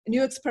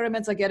new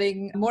experiments are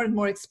getting more and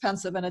more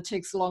expensive, and it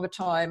takes a longer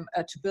time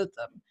to build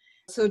them.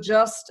 So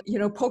just,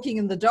 poking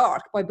in the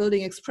dark by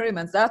building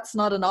experiments, that's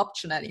not an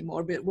option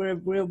anymore. But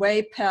we're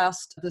way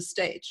past the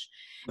stage.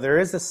 There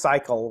is a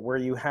cycle where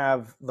you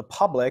have the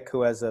public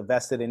who has a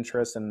vested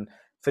interest in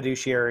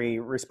fiduciary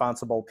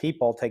responsible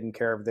people taking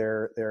care of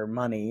their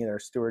money, their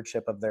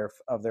stewardship of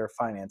their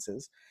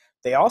finances.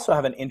 They also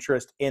have an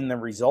interest in the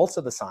results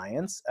of the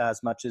science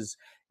as much as,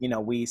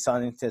 we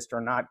scientists are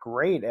not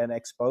great at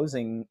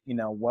exposing,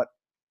 what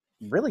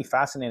really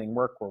fascinating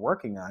work we're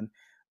working on.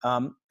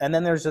 And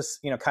then there's this,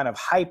 kind of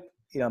hype,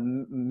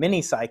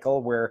 mini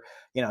cycle where,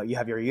 you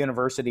have your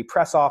university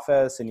press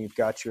office and you've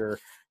got your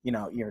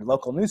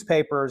local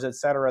newspapers, et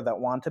cetera, that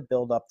want to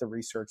build up the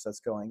research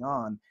that's going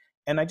on.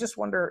 And I just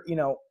wonder,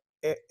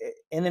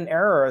 in an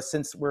era,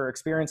 since we're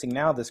experiencing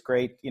now this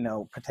great,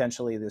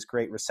 potentially this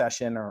great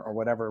recession or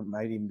whatever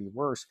might even be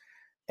worse,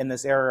 in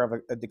this era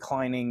of a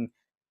declining,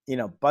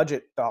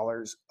 budget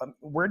dollars,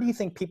 where do you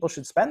think people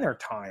should spend their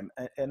time?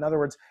 In other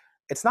words,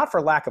 it's not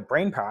for lack of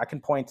brain power. I can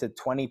point to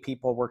 20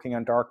 people working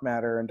on dark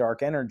matter and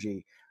dark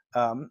energy.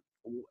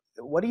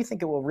 What do you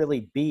think it will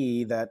really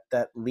be that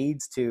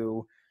leads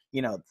to,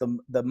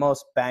 the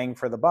most bang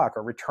for the buck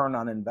or return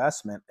on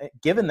investment,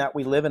 given that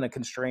we live in a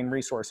constrained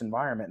resource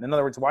environment? In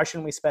other words, why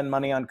shouldn't we spend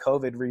money on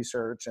COVID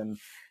research and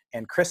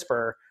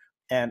CRISPR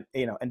and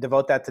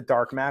devote that to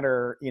dark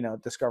matter,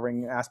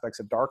 discovering aspects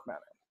of dark matter?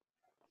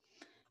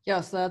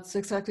 Yes, that's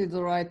exactly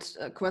the right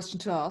question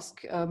to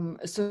ask.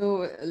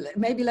 So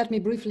maybe let me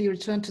briefly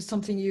return to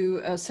something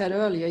you said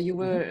earlier. You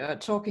were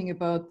talking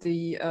about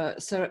the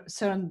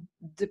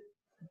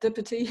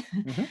serendipity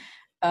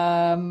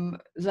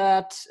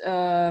that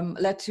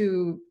led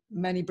to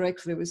many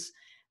breakthroughs.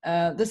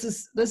 This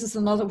is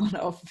another one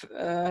of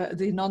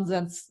the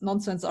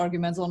nonsense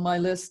arguments on my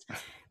list,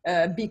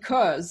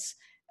 because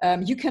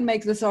you can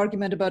make this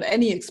argument about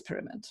any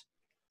experiment.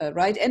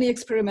 Right? Any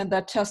experiment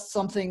that tests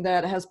something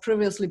that has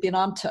previously been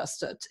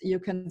untested. You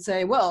can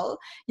say, well,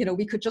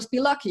 we could just be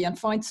lucky and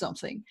find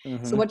something.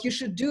 So what you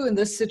should do in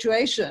this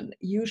situation,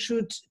 you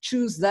should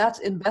choose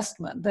that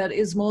investment that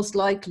is most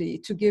likely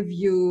to give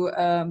you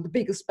the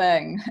biggest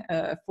bang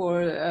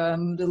for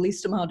the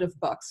least amount of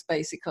bucks,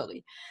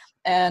 basically.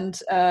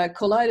 And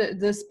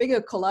this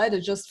bigger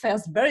collider just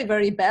fares very,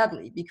 very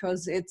badly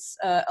because it's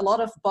a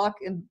lot of buck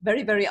and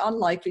very, very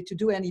unlikely to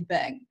do any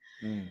bang.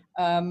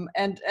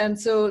 And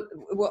so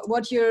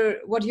what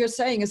you're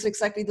saying is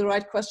exactly the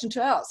right question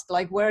to ask.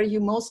 Like, where are you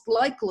most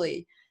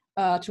likely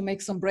to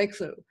make some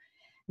breakthrough?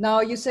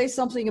 Now, you say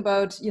something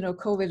about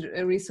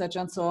COVID research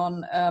and so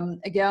on.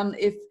 Again,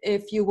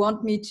 if you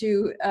want me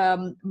to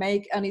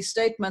make any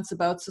statements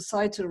about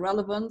societal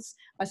relevance,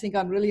 I think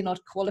I'm really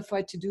not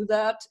qualified to do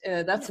that.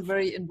 That's a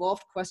very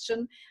involved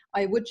question.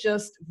 I would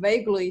just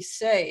vaguely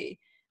say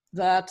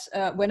that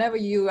whenever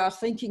you are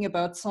thinking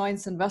about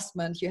science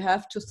investment, you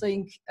have to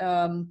think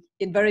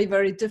in very,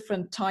 very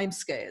different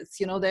timescales.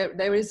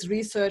 There is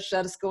research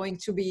that is going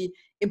to be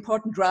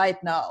important right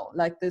now,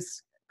 like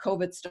this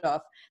COVID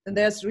stuff. Then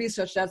there's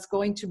research that's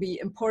going to be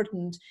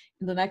important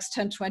in the next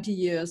 10, 20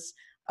 years,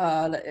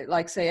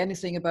 like say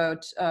anything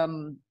about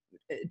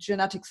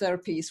genetic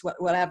therapies,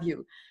 what have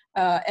you.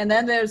 And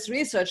then there's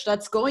research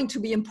that's going to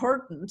be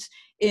important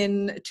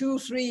in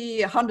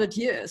 200-300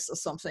 years or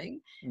something.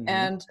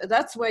 And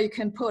that's where you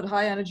can put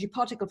high energy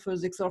particle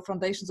physics or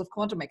foundations of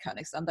quantum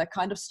mechanics and that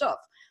kind of stuff.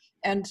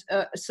 And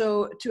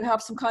so to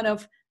have some kind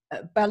of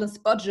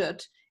balanced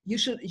budget, you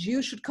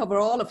should cover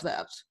all of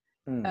that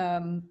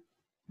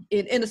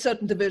in a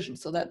certain division.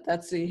 So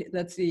that's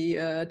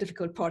the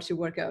difficult part to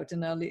work out,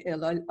 and I'll leave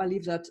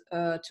that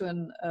to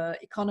an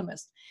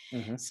economist.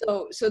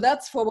 So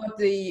that's for what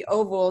the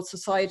overall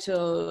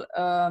societal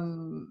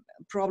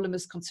problem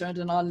is concerned,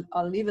 and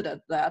I'll leave it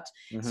at that.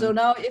 So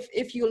now,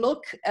 if you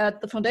look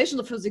at the foundations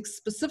of physics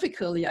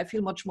specifically, I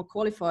feel much more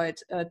qualified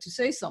to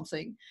say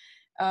something.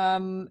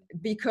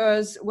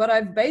 Because what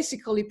I've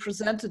basically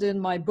presented in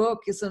my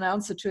book is an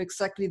answer to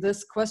exactly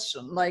this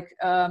question, like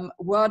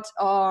what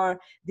are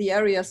the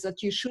areas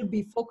that you should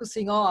be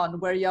focusing on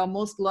where you are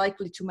most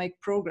likely to make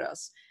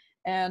progress.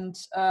 And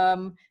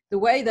the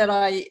way that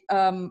I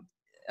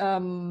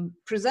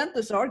present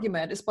this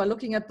argument is by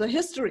looking at the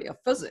history of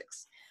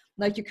physics.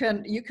 Like you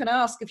can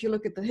ask, if you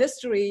look at the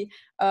history,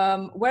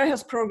 where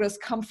has progress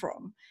come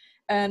from?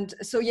 And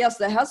so, yes,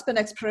 there has been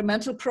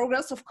experimental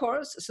progress, of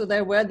course. So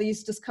there were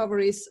these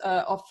discoveries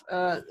of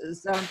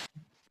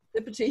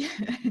serendipity.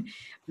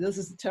 This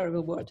is a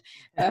terrible word.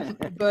 So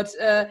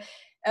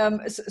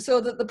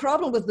the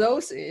problem with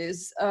those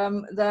is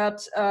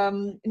that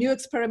new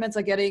experiments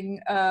are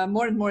getting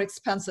more and more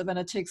expensive, and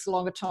it takes a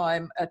longer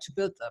time to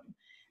build them.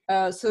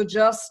 So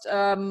just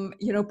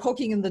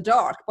poking in the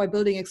dark by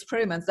building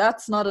experiments,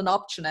 that's not an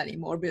option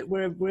anymore. But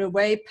we're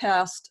way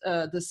past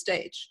the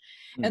stage.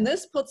 And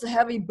this puts a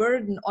heavy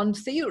burden on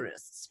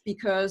theorists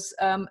because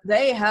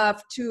they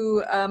have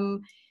to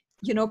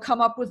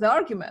come up with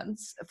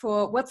arguments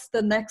for what's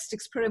the next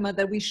experiment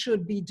that we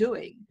should be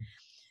doing.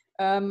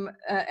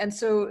 And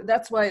so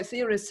that's why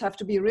theorists have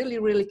to be really,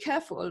 really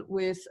careful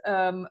with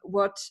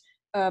what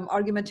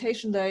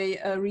argumentation they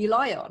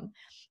rely on.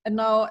 And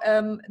now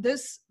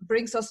this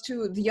brings us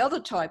to the other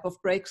type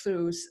of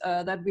breakthroughs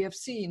that we have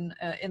seen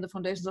in the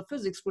foundations of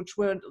physics, which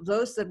were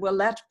those that were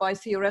led by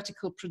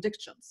theoretical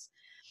predictions.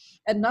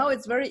 And now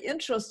it's very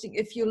interesting,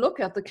 if you look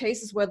at the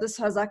cases where this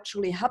has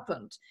actually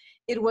happened,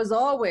 it was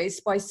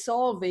always by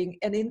solving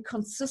an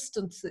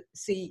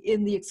inconsistency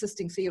in the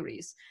existing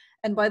theories.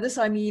 And by this,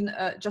 I mean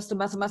just a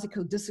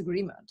mathematical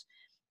disagreement.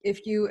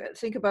 If you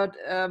think about,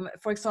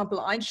 for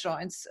example,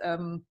 Einstein's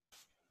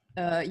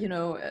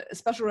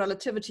special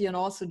relativity and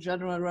also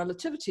general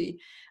relativity,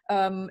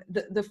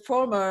 the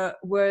former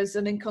was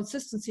an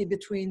inconsistency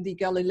between the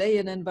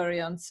Galilean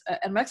invariance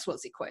and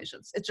Maxwell's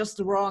equations. It's just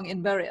the wrong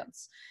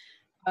invariance.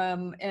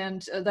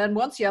 And then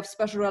once you have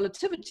special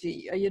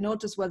relativity, you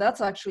notice, well,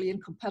 that's actually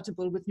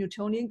incompatible with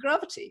Newtonian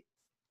gravity.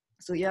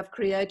 So you have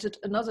created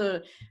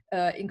another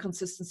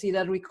inconsistency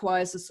that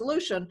requires a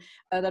solution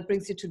that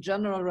brings you to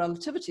general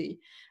relativity.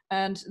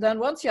 And then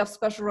once you have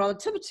special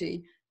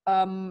relativity,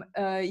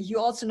 you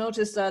also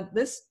notice that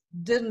this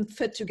didn't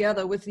fit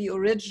together with the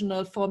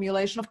original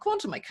formulation of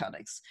quantum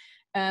mechanics.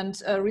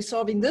 And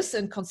resolving this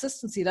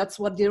inconsistency, that's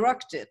what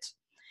Dirac did.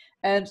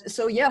 And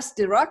so yes,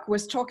 Dirac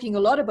was talking a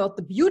lot about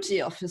the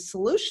beauty of his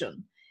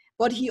solution,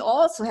 but he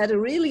also had a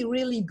really,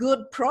 really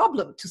good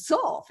problem to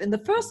solve in the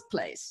first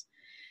place.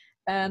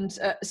 And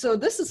so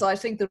this is, I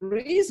think, the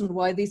reason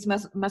why these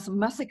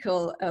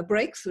mathematical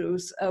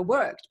breakthroughs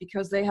worked,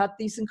 because they had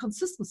these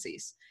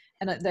inconsistencies.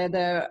 And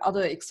there are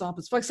other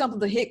examples. For example,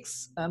 the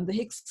Higgs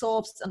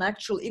solves an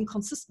actual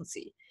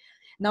inconsistency.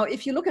 Now,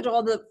 if you look at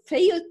all the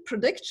failed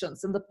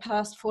predictions in the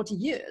past 40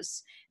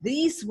 years,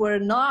 these were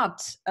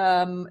not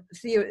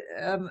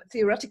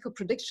theoretical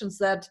predictions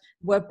that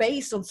were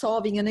based on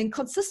solving an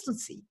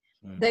inconsistency.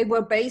 They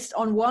were based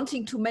on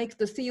wanting to make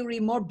the theory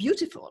more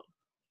beautiful.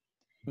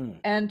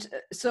 And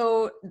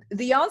so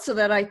the answer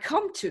that I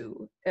come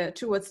to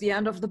towards the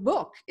end of the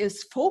book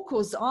is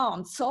focus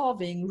on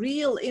solving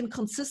real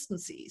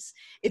inconsistencies.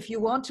 If you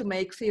want to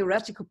make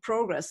theoretical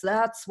progress,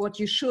 that's what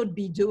you should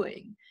be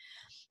doing.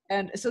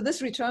 And so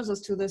this returns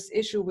us to this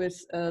issue with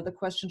the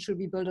question, should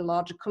we build a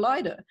larger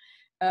collider?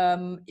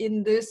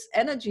 In this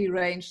energy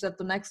range that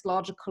the next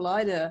larger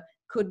collider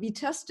could be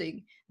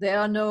testing, there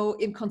are no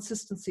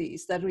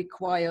inconsistencies that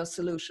require a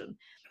solution.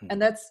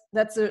 And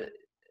that's a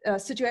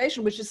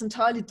situation which is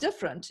entirely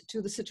different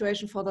to the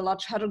situation for the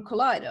Large Hadron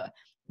Collider,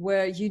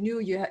 where you knew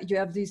you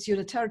have these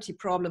unitarity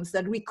problems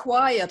that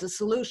required a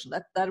solution.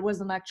 That was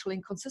an actual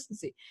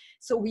inconsistency.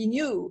 So we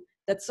knew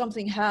that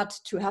something had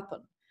to happen.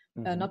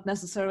 Not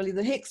necessarily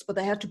the Higgs, but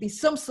there had to be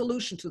some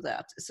solution to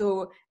that.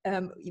 So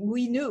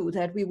we knew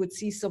that we would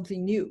see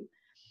something new.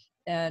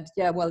 And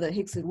yeah, well, the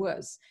Higgs it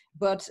was.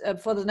 But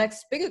for the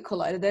next bigger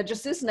collider, there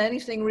just isn't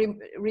anything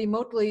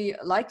remotely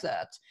like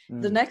that.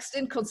 The next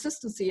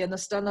inconsistency in the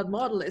standard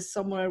model is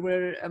somewhere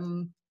where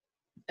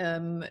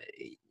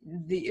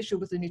the issue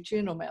with the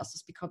neutrino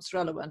masses becomes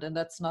relevant. And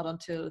that's not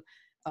until,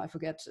 I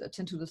forget,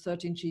 10 to the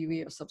 13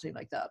 GeV or something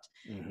like that.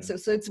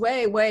 So it's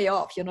way, way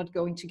off. You're not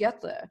going to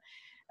get there.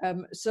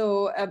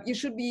 So you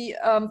should be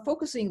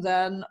focusing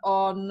then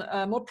on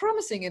more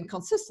promising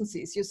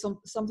inconsistencies.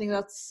 Something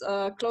that's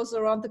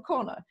closer around the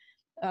corner.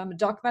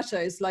 Dark matter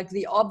is like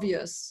the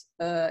obvious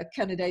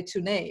candidate to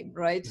name,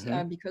 right?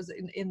 Because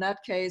in that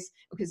case,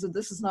 okay, so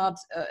this is not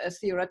a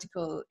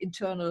theoretical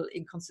internal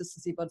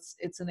inconsistency, but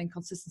it's an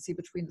inconsistency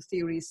between the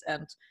theories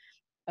and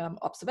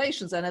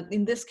observations. And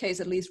in this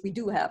case, at least, we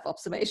do have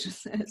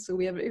observations. So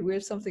we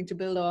have something to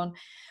build on.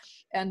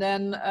 And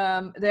then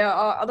there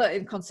are other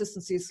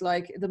inconsistencies,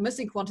 like the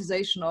missing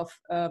quantization of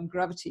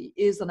gravity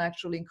is an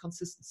actual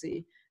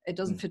inconsistency. It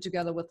doesn't fit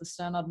together with the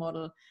standard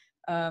model.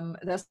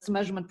 There's the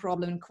measurement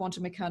problem in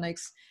quantum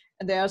mechanics.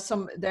 And there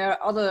are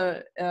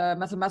other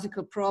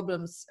mathematical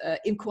problems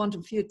in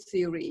quantum field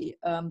theory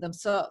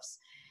themselves.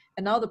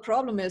 And now the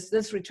problem is,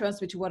 this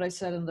returns me to what I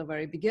said in the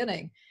very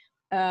beginning.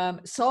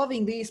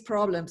 Solving these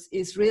problems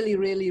is really,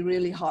 really,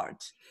 really hard.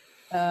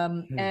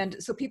 And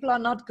so people are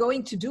not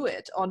going to do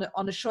it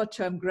on a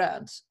short-term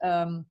grant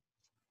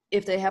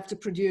if they have to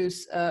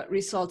produce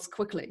results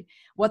quickly.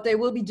 What they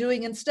will be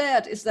doing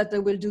instead is that they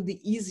will do the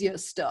easier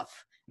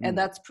stuff, and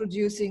that's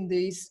producing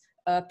these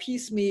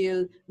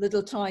piecemeal,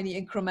 little tiny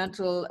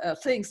incremental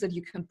things that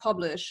you can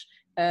publish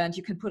and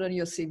you can put on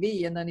your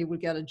CV, and then you will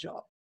get a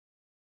job.